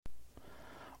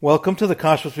Welcome to the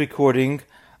Kashrus recording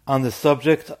on the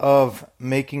subject of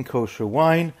making kosher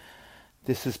wine.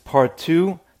 This is part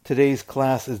 2. Today's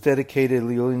class is dedicated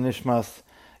Li'uli Nishmas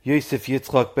Yosef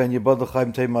Yitzchak ben Yibad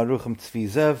L'chaim Tei Maruchim Tzvi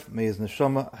Zev. May his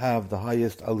neshama have the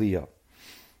highest aliyah.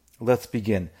 Let's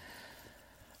begin.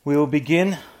 We will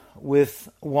begin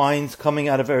with wines coming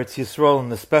out of Eretz Yisrael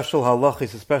and the special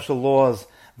halachis, the special laws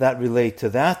that relate to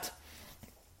that.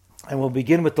 And we'll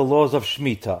begin with the laws of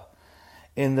Shemitah.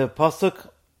 In the pasuk,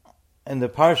 in the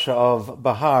parsha of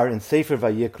Bahar in Sefer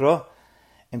Vayikra,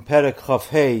 in Perek Chaf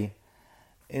Hei,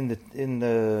 in the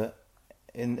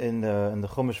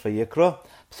Chumash Vayikra,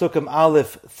 Pesukim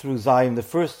Aleph through Zayin, the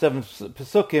first 7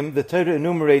 Pesukim, the Torah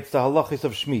enumerates the halachis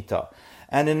of Shemitah.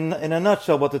 And in a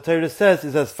nutshell, what the Torah says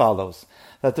is as follows: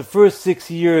 that the first 6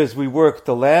 years we work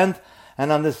the land,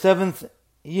 and on the 7th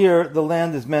year the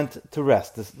land is meant to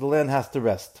rest. The land has to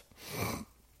rest.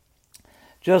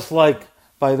 Just like,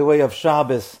 by the way of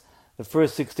Shabbos, the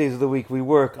first 6 days of the week we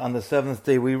work, on the 7th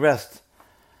day we rest,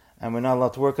 and we're not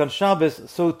allowed to work on Shabbos,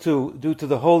 so too, due to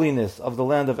the holiness of the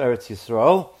land of Eretz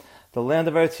Yisrael, the land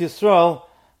of Eretz Yisrael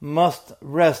must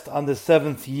rest on the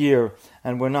 7th year,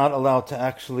 and we're not allowed to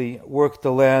actually work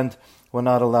the land, we're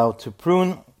not allowed to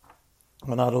prune,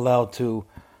 we're not allowed to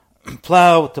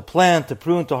plow, to plant, to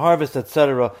prune, to harvest,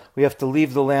 etc. We have to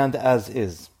leave the land as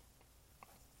is.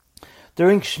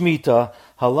 During Shemitah,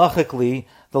 halachically,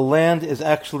 the land is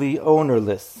actually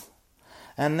ownerless.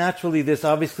 And naturally, this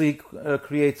obviously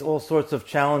creates all sorts of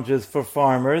challenges for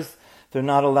farmers. They're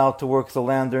not allowed to work the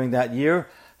land during that year,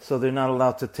 so they're not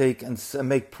allowed to take and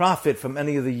make profit from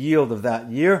any of the yield of that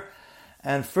year.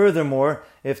 And furthermore,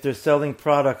 if they're selling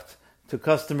product to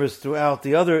customers throughout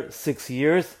the other 6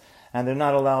 years, and they're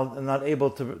not able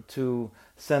to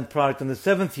send product in the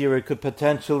 7th year, it could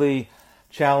potentially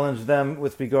challenge them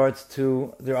with regards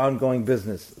to their ongoing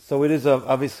business. So it is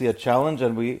obviously a challenge,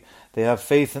 and they have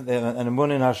faith and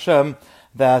emunah in Hashem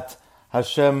that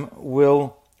Hashem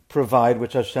will provide,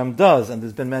 which Hashem does, and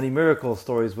there's been many miracle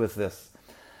stories with this.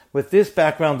 With this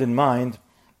background in mind,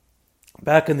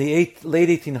 back in the late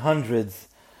 1800s,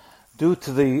 due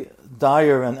to the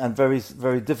dire and very,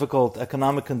 very difficult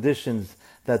economic conditions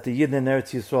that the Yidden in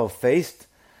Eretz Yisrael faced,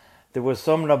 there were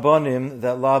some Rabbanim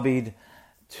that lobbied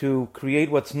to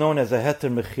create what's known as a heter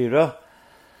mechira,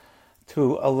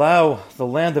 to allow the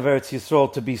land of Eretz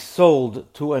Yisrael to be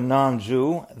sold to a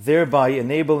non-Jew, thereby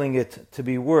enabling it to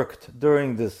be worked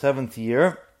during the 7th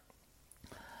year.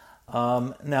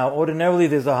 Now, ordinarily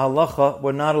there's a halacha,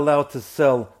 we're not allowed to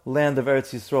sell land of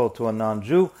Eretz Yisrael to a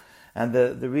non-Jew, and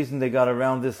the reason they got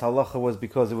around this halacha was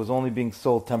because it was only being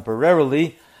sold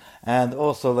temporarily, and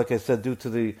also, like I said, due to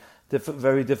the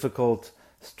very difficult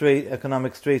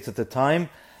economic straits at the time.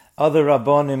 Other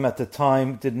Rabbanim at the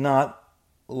time did not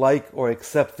like or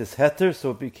accept this heter, so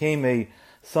it became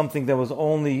something that was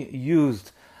only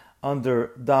used under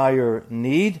dire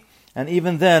need. And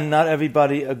even then, not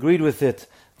everybody agreed with it.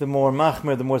 The more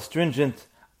machmer, the more stringent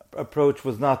approach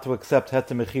was not to accept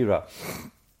heter mechira.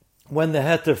 When the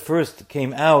heter first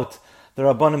came out, the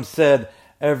Rabbanim said,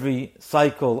 every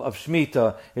cycle of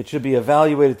Shemitah, it should be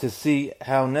evaluated to see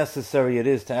how necessary it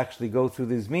is to actually go through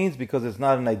these means, because it's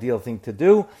not an ideal thing to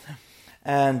do.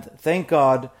 And thank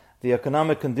God, the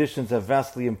economic conditions have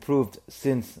vastly improved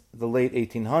since the late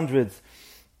 1800s.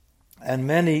 And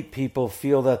many people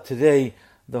feel that today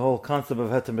the whole concept of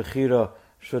heter mechira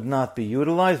should not be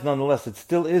utilized. Nonetheless, it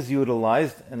still is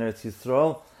utilized in Eretz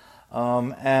Yisrael.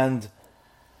 And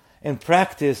in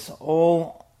practice,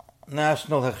 all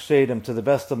national hechshedim, to the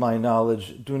best of my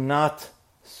knowledge, do not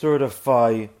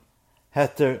certify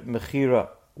heter mechira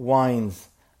wines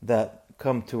that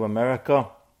come to America.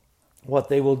 What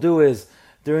they will do is,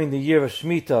 during the year of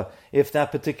Shemitah, if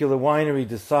that particular winery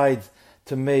decides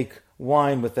to make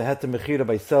wine with the heter mechira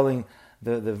by selling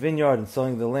the vineyard and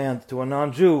selling the land to a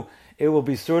non-Jew, it will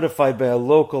be certified by a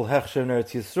local hechsher in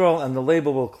Eretz Yisrael, and the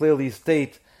label will clearly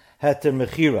state heter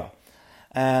mechira.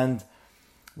 And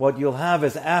what you'll have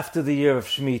is, after the year of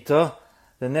Shemitah,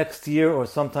 the next year, or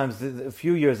sometimes a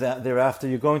few years thereafter,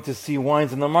 you're going to see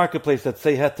wines in the marketplace that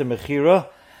say heter mechira,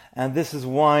 and this is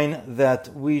wine that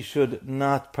we should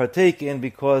not partake in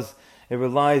because it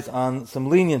relies on some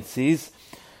leniencies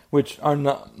which are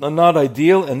not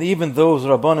ideal. And even those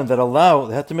Rabbanim that allow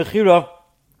the heter mechira,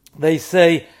 they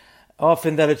say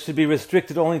often that it should be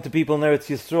restricted only to people in Eretz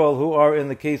Yisrael who are in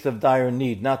the case of dire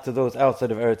need, not to those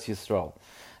outside of Eretz Yisrael.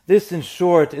 This, in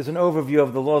short, is an overview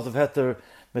of the laws of heter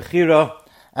mechira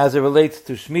as it relates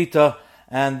to Shemitah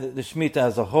and the Shemitah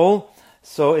as a whole.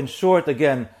 So, in short,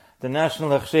 again, the National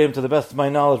Hechshedim, to the best of my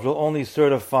knowledge, will only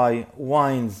certify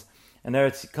wines and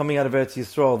coming out of Eretz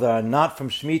Yisrael that are not from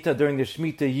Shemitah. During the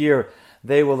Shemitah year,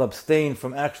 they will abstain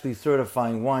from actually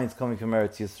certifying wines coming from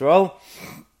Eretz Yisrael.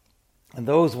 And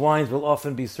those wines will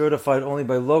often be certified only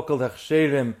by local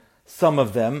hechsherim, some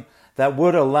of them, that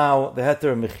would allow the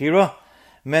heter mechira.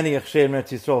 Many hechsherim in Eretz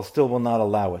Yisrael still will not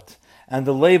allow it. And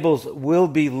the labels will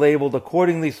be labeled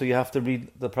accordingly, so you have to read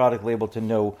the product label to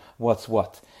know what's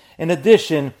what. In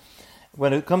addition,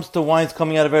 when it comes to wines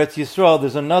coming out of Eretz Yisrael,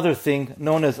 there's another thing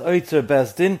known as Oitzer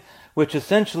Bezdin, which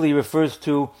essentially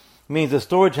means the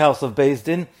storage house of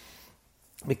Bezdin,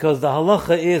 because the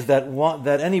halacha is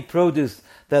that any produce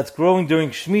that's growing during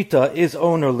Shemitah is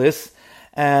ownerless,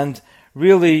 and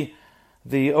really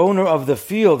the owner of the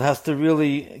field has to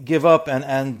really give up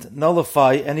and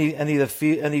nullify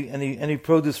any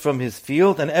produce from his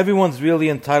field, and everyone's really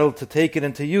entitled to take it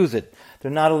and to use it.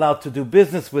 They're not allowed to do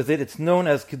business with it. It's known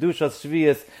as Kedushas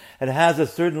Shviyas. It has a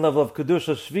certain level of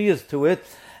Kedushas Shviyas to it,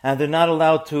 and they're not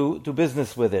allowed to do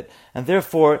business with it. And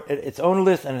therefore, it's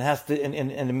ownerless, and it has to,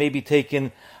 and it may be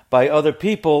taken by other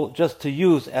people just to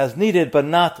use as needed, but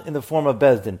not in the form of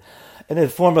Bezdin, in the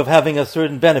form of having a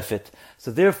certain benefit.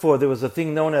 So therefore, there was a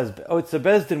thing known as Oitzer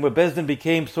Bezdin, where Bezdin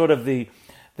became sort of the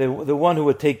one who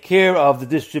would take care of the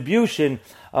distribution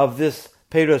of this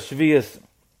Peiros Shviyas,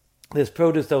 this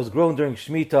produce that was grown during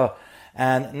Shemitah,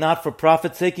 and not for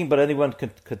profit saking, but anyone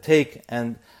could take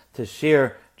and to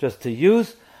share just to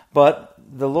use. But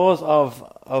the laws of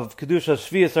Kedusha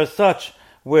Shviyas are such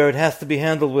where it has to be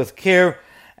handled with care,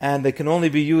 and they can only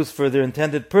be used for their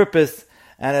intended purpose,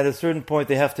 and at a certain point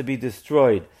they have to be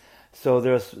destroyed. So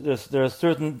there are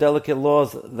certain delicate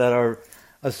laws that are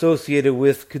associated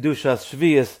with Kedusha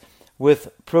Shviyas,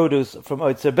 with produce from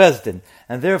Oitzer Bezdin.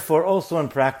 And therefore, also in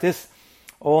practice,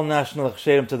 all national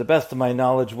hechsherim, to the best of my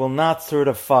knowledge, will not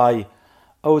certify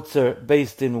Oitzer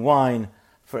based in wine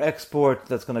for export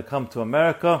that's going to come to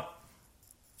America.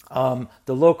 The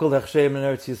local hechsherim in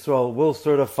Eretz Yisrael will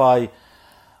certify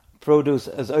produce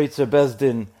as Oitzer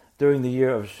Bezdin during the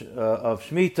year of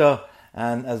Shemitah,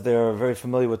 and as they are very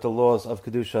familiar with the laws of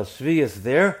Kedusha Shviyas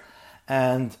there,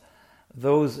 and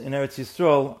those in Eretz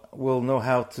Yisrael will know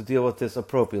how to deal with this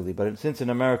appropriately. But since in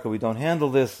America we don't handle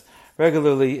this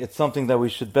regularly, it's something that we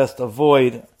should best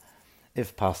avoid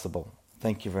if possible.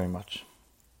 Thank you very much.